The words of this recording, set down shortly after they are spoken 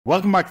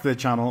Welcome back to the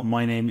channel.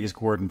 My name is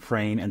Gordon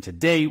Frayne, and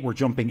today we're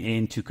jumping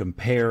in to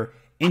compare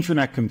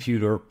Internet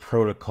Computer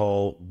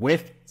Protocol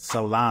with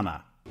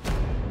Solana.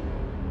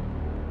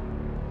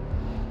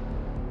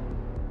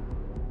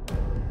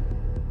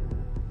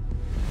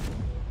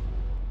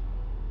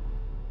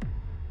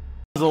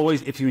 As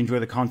always, if you enjoy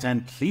the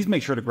content, please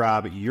make sure to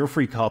grab your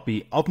free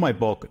copy of my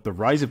book, The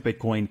Rise of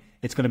Bitcoin.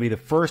 It's going to be the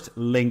first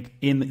link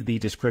in the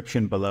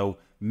description below.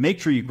 Make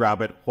sure you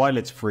grab it while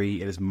it's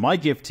free. It is my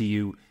gift to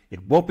you.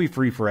 It won't be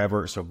free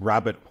forever, so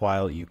grab it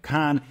while you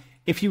can.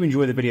 If you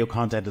enjoy the video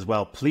content as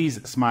well,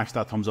 please smash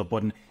that thumbs up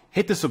button,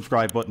 hit the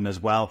subscribe button as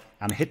well,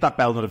 and hit that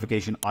bell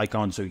notification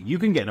icon so you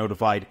can get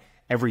notified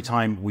every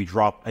time we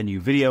drop a new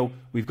video.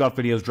 We've got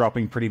videos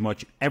dropping pretty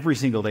much every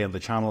single day on the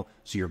channel,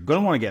 so you're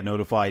going to want to get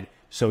notified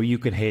so you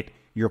can hit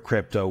your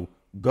crypto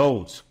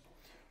goals.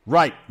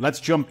 Right, let's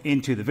jump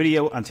into the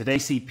video on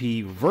today's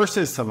ICP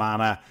versus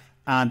Solana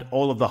and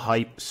all of the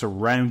hype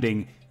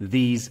surrounding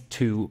these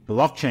two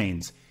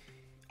blockchains.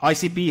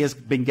 ICP has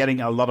been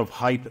getting a lot of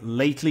hype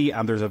lately,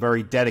 and there's a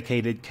very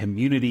dedicated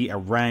community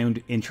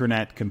around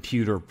Internet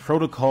Computer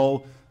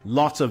Protocol.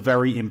 Lots of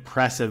very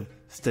impressive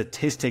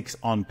statistics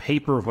on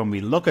paper when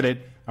we look at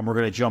it, and we're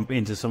going to jump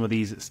into some of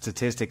these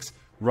statistics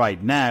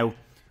right now.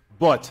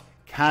 But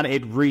can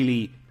it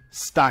really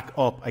stack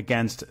up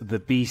against the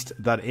beast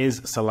that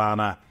is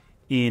Solana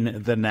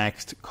in the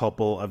next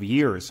couple of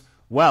years?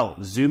 Well,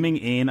 zooming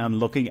in and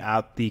looking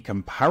at the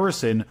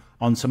comparison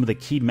on some of the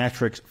key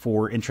metrics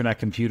for Internet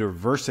Computer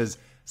versus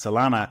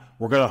Solana,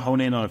 we're going to hone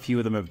in on a few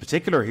of them in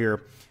particular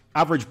here.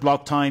 Average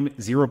block time,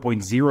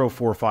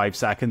 0.045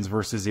 seconds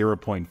versus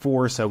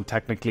 0.4, so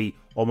technically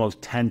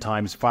almost 10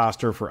 times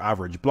faster for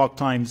average block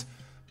times.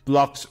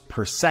 Blocks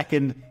per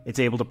second, it's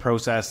able to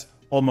process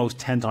almost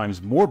 10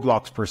 times more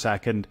blocks per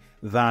second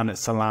than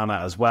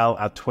Solana as well,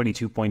 at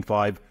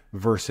 22.5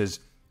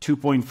 versus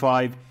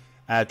 2.5.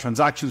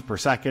 Transactions per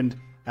second,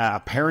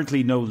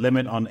 apparently no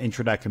limit on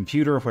Internet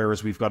Computer,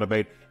 whereas we've got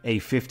about a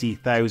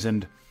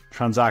 50,000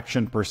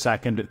 transaction per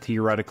second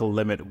theoretical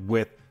limit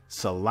with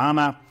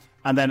Solana.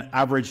 And then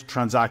average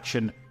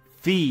transaction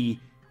fee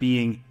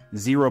being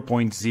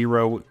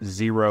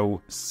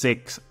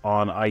 0.006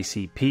 on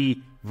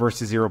ICP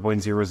versus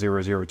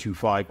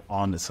 0.00025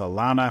 on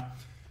Solana.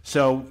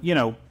 So, you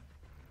know,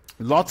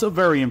 lots of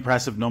very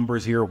impressive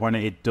numbers here when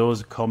it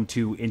does come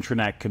to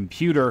Internet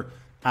Computer.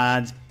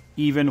 And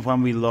even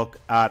when we look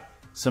at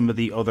some of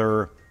the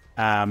other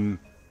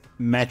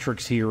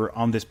metrics here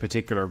on this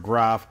particular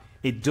graph,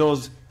 it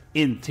does,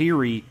 in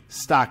theory,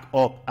 stack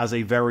up as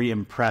a very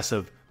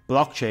impressive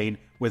blockchain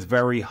with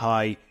very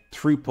high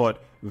throughput,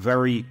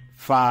 very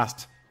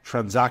fast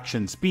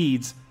transaction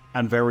speeds,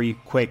 and very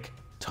quick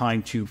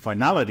time to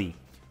finality.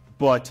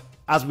 But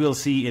as we'll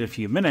see in a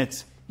few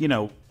minutes, you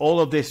know,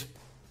 all of these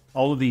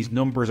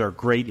numbers are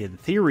great in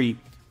theory,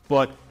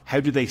 but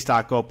how do they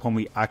stack up when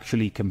we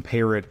actually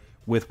compare it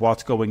with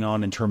what's going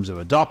on in terms of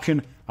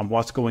adoption and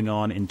what's going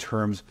on in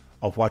terms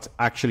of what's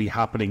actually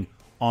happening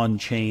on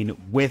chain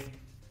with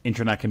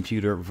Internet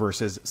Computer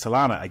versus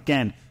Solana?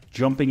 Again,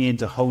 jumping in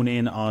to hone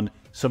in on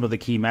some of the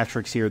key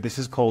metrics here. This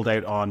is called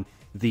out on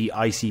the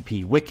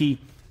ICP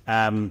wiki.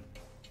 Again,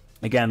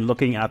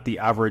 looking at the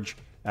average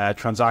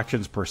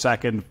transactions per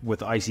second with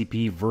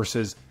ICP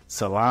versus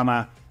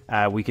Solana,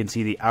 we can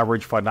see the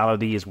average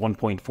finality is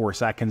 1.4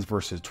 seconds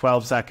versus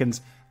 12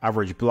 seconds.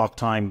 Average block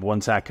time, 1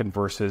 second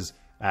versus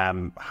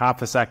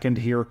half a second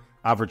here.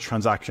 Average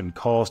transaction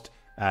cost,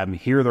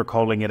 here they're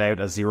calling it out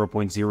as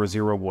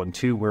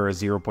 0.0012,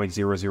 whereas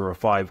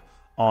 0.005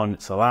 on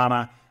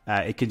Solana.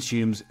 It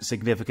consumes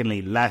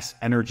significantly less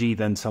energy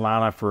than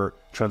Solana for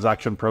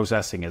transaction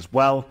processing as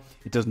well.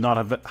 It does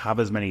not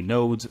have as many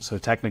nodes, so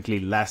technically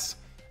less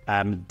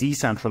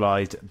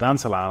decentralized than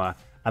Solana.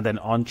 And then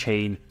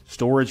on-chain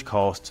storage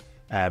cost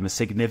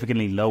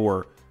significantly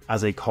lower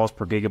as a cost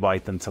per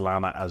gigabyte than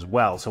Solana as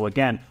well. So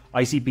again,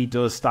 ICP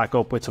does stack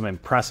up with some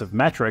impressive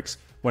metrics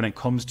when it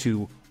comes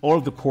to all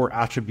of the core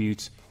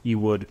attributes you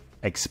would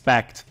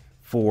expect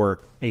for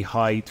a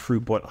high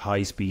throughput,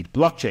 high speed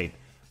blockchain.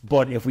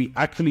 But if we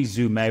actually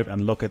zoom out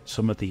and look at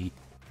some of the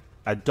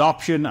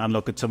adoption and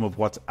look at some of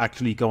what's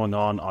actually going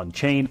on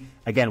chain,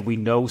 again, we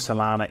know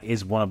Solana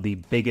is one of the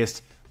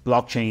biggest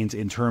blockchains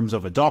in terms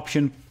of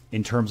adoption,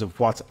 in terms of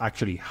what's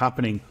actually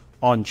happening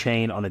on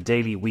chain on a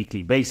daily,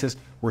 weekly basis.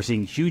 We're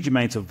seeing huge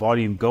amounts of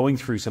volume going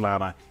through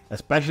Solana,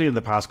 especially in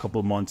the past couple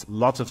of months.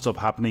 Lots of stuff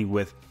happening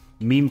with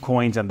meme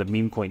coins and the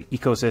meme coin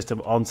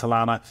ecosystem on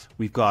Solana.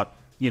 We've got,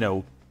 you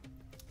know,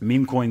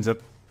 meme coins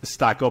that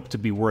stack up to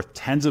be worth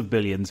tens of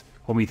billions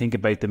when we think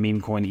about the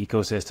meme coin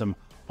ecosystem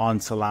on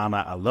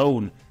Solana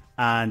alone,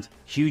 and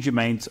huge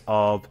amounts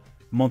of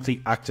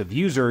monthly active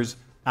users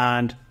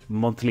and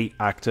monthly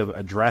active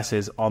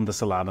addresses on the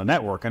Solana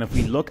network. And if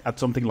we look at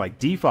something like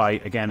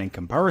DeFi, again, in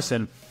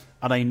comparison,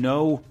 and I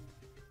know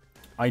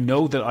that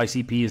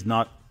ICP is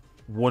not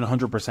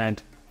 100%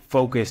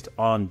 focused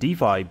on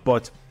DeFi,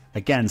 but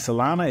again,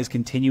 Solana is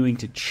continuing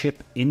to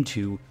chip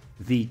into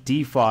the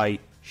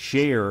DeFi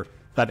share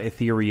that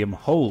Ethereum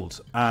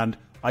holds. And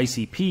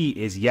ICP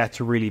is yet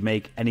to really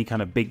make any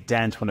kind of big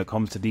dent when it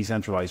comes to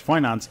decentralized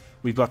finance.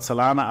 We've got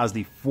Solana as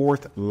the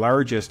fourth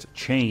largest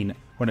chain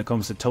when it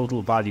comes to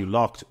total value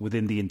locked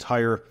within the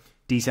entire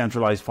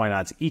decentralized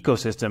finance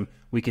ecosystem.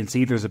 We can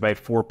see there's about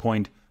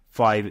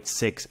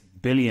 4.56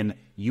 billion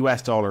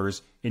US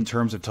dollars in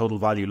terms of total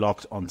value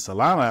locked on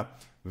Solana,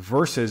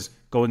 versus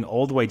going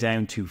all the way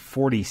down to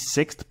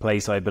 46th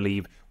place, I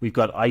believe. We've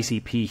got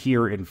ICP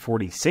here in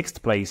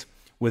 46th place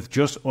with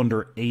just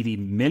under $80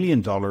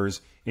 million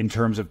in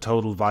terms of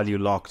total value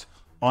locked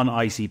on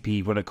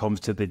ICP when it comes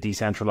to the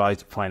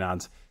decentralized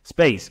finance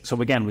space.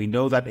 So again, we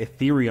know that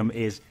Ethereum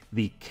is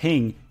the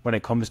king when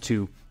it comes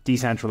to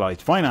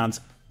decentralized finance,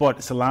 but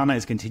Solana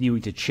is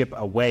continuing to chip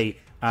away,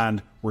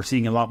 and we're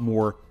seeing a lot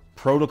more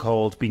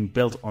protocols being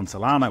built on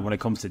Solana when it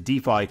comes to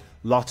DeFi.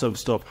 Lots of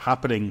stuff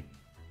happening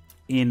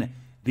in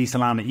the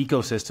Solana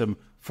ecosystem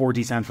for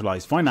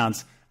decentralized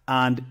finance.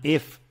 And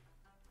if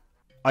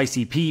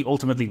ICP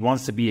ultimately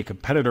wants to be a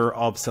competitor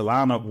of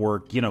Solana or,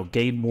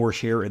 gain more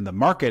share in the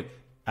market,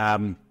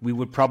 we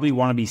would probably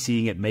want to be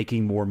seeing it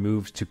making more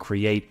moves to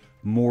create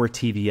more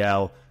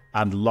TVL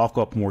and lock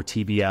up more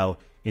TVL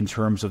in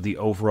terms of the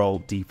overall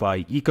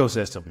DeFi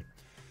ecosystem.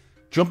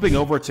 Jumping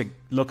over to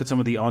look at some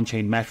of the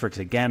on-chain metrics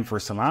again for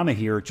Solana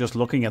here, just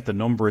looking at the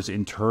numbers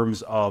in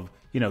terms of,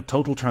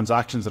 total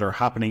transactions that are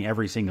happening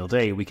every single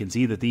day, we can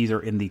see that these are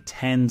in the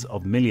tens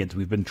of millions.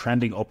 We've been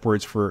trending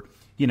upwards for,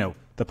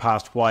 the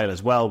past while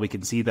as well. We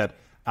can see that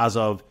as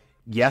of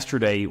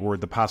yesterday or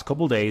the past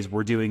couple days,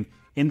 we're doing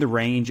in the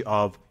range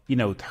of,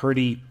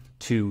 30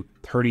 to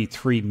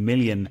 33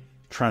 million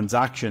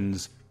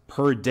transactions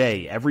per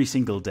day, every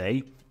single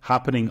day,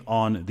 happening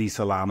on the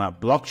Solana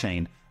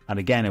blockchain. And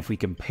again, if we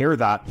compare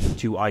that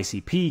to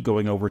ICP,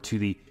 going over to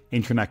the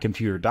Internet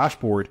Computer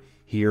Dashboard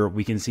here,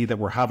 we can see that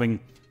we're having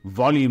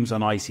volumes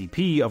on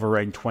ICP of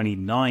around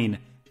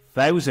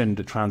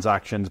 29,000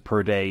 transactions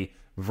per day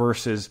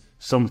versus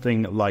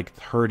something like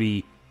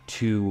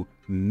 32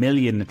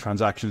 million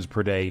transactions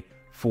per day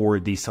for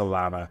the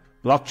Solana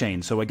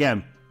blockchain. So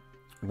again,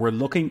 we're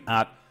looking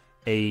at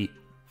a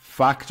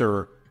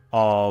factor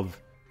of,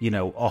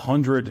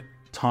 100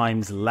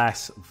 times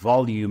less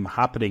volume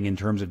happening in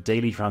terms of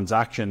daily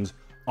transactions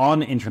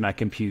on Internet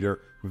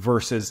Computer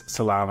versus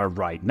Solana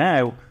right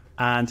now.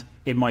 And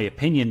in my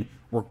opinion,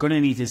 we're going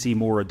to need to see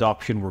more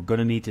adoption. We're going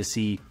to need to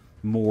see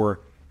more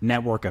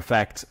network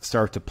effects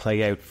start to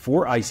play out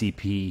for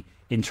ICP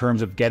in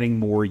terms of getting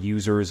more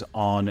users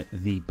on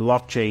the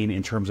blockchain,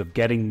 in terms of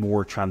getting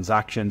more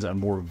transactions and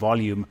more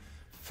volume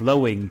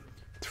flowing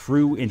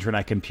through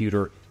Internet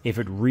Computer, if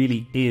it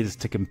really is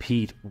to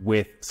compete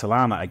with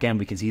Solana. Again,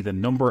 we can see the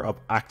number of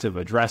active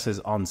addresses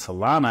on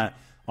Solana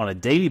on a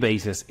daily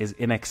basis is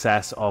in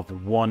excess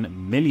of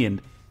 1 million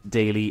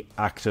daily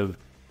active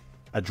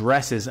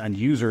addresses and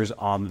users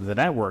on the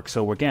network.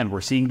 So again,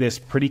 we're seeing this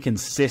pretty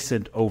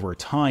consistent over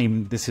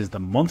time. This is the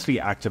monthly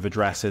active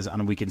addresses,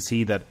 and we can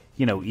see that,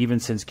 even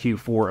since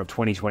Q4 of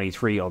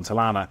 2023 on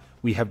Solana,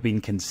 we have been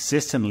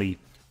consistently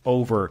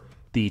over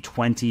the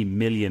 20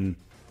 million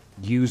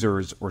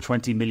users or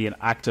 20 million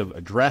active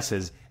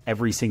addresses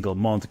every single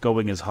month,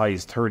 going as high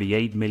as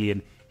 38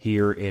 million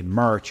here in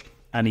March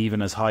and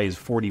even as high as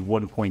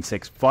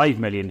 41.65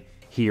 million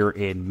here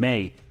in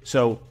May.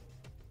 So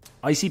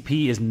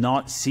ICP is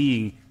not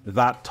seeing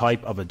that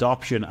type of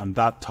adoption and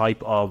that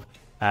type of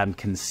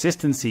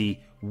consistency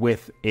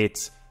with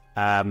its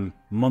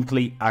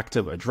monthly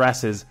active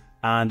addresses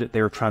and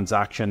their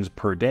transactions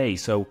per day.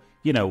 So,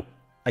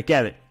 I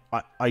get it.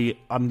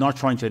 I'm not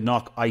trying to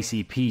knock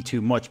ICP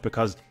too much,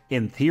 because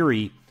in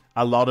theory,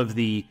 a lot of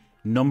the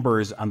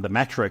numbers and the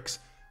metrics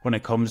when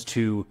it comes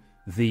to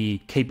the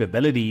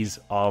capabilities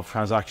of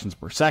transactions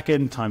per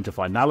second, time to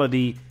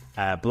finality,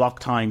 block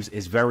times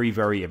is very,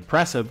 very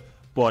impressive,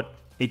 but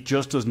it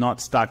just does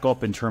not stack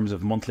up in terms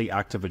of monthly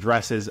active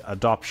addresses,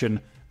 adoption,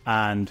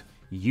 and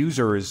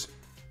users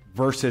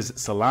versus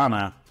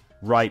Solana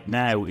right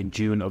now in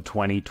June of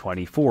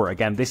 2024.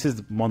 Again, this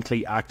is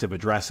monthly active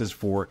addresses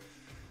for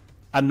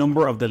a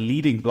number of the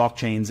leading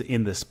blockchains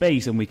in the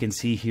space, and we can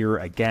see here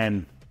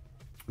again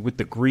with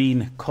the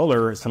green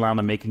color,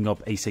 Solana making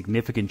up a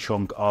significant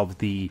chunk of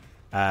the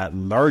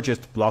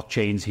largest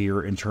blockchains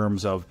here in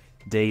terms of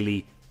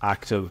daily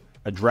active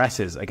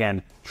addresses.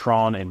 Again,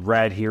 Tron in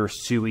red here,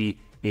 Sui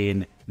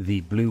in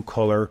the blue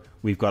color.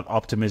 We've got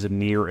Optimism,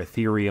 Near,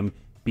 Ethereum,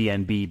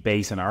 BNB,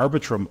 Base, and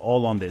Arbitrum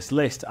all on this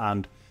list,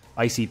 and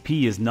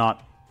ICP is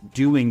not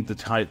doing the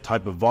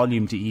type of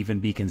volume to even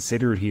be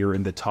considered here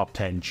in the top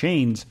 10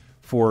 chains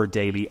for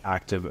daily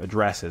active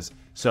addresses.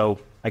 So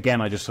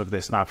again, I just took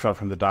this snapshot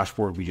from the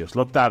dashboard we just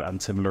looked at,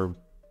 and similar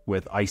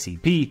with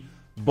ICP,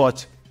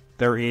 but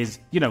there is,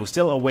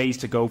 still a ways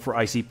to go for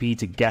ICP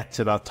to get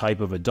to that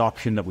type of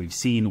adoption that we've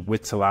seen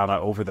with Solana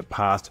over the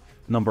past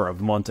number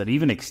of months, and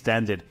even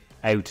extended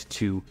out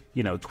to,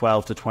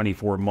 12 to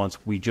 24 months.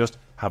 We just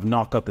have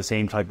not got the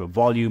same type of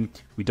volume.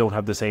 We don't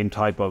have the same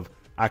type of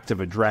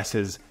active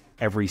addresses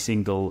every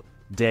single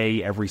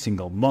day, every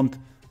single month.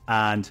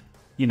 And,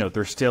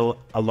 there's still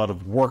a lot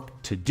of work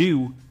to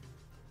do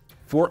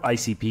for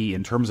ICP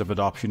in terms of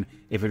adoption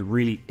if it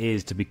really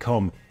is to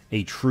become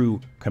a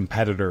true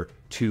competitor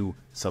to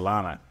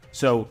Solana.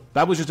 So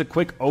that was just a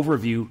quick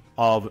overview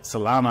of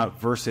Solana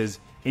versus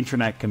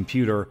Internet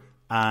Computer,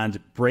 and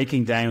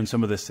breaking down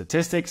some of the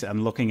statistics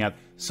and looking at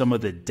some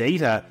of the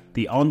data,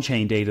 the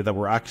on-chain data that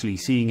we're actually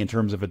seeing in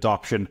terms of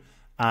adoption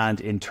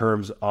and in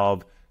terms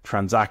of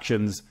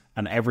transactions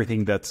and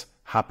everything that's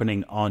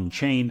happening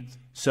on-chain.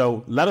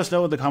 So let us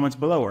know in the comments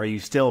below. Are you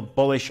still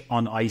bullish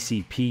on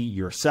ICP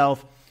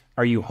yourself?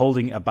 Are you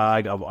holding a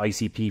bag of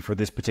ICP for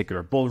this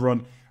particular bull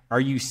run? Are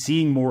you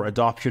seeing more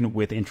adoption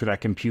with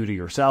Internet Computer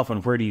yourself?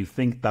 And where do you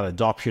think that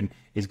adoption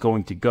is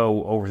going to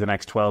go over the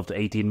next 12 to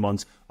 18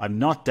 months? I'm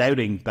not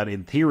doubting that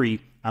in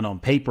theory and on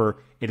paper,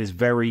 it is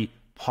very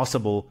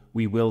possible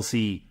we will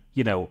see,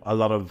 a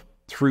lot of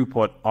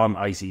throughput on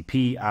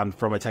ICP. And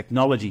from a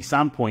technology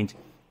standpoint,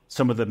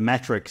 some of the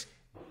metrics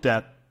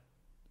that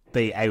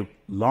they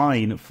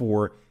outline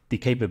for the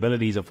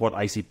capabilities of what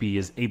ICP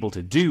is able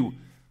to do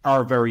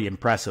are very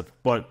impressive.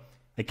 But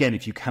again,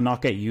 if you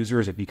cannot get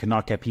users, if you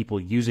cannot get people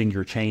using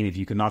your chain, if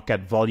you cannot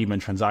get volume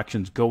and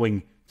transactions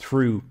going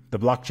through the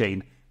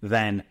blockchain,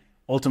 then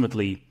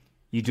ultimately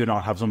you do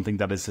not have something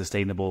that is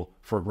sustainable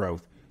for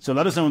growth. So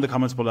let us know in the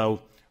comments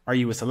below. Are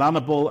you a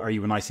Solana bull? Are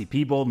you an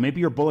ICP bull? Maybe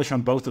you're bullish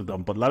on both of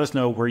them, but let us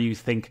know where you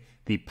think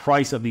the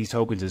price of these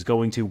tokens is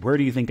going to. Where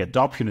do you think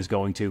adoption is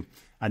going to?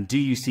 And do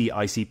you see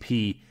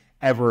ICP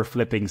ever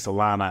flipping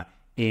Solana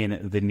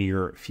in the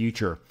near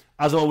future?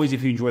 As always,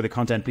 if you enjoy the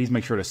content, please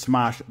make sure to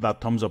smash that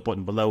thumbs up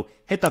button below,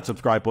 hit that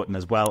subscribe button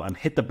as well, and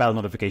hit the bell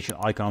notification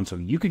icon so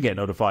you can get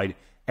notified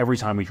every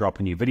time we drop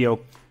a new video.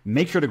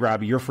 Make sure to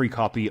grab your free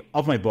copy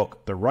of my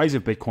book, The Rise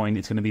of Bitcoin.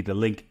 It's going to be the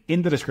link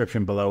in the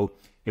description below.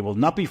 It will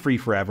not be free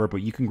forever,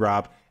 but you can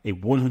grab a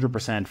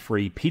 100%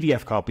 free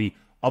PDF copy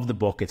of the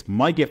book. It's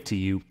my gift to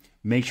you.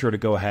 Make sure to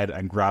go ahead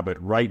and grab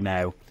it right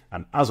now.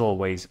 And as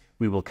always,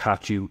 we will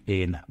catch you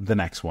in the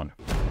next one.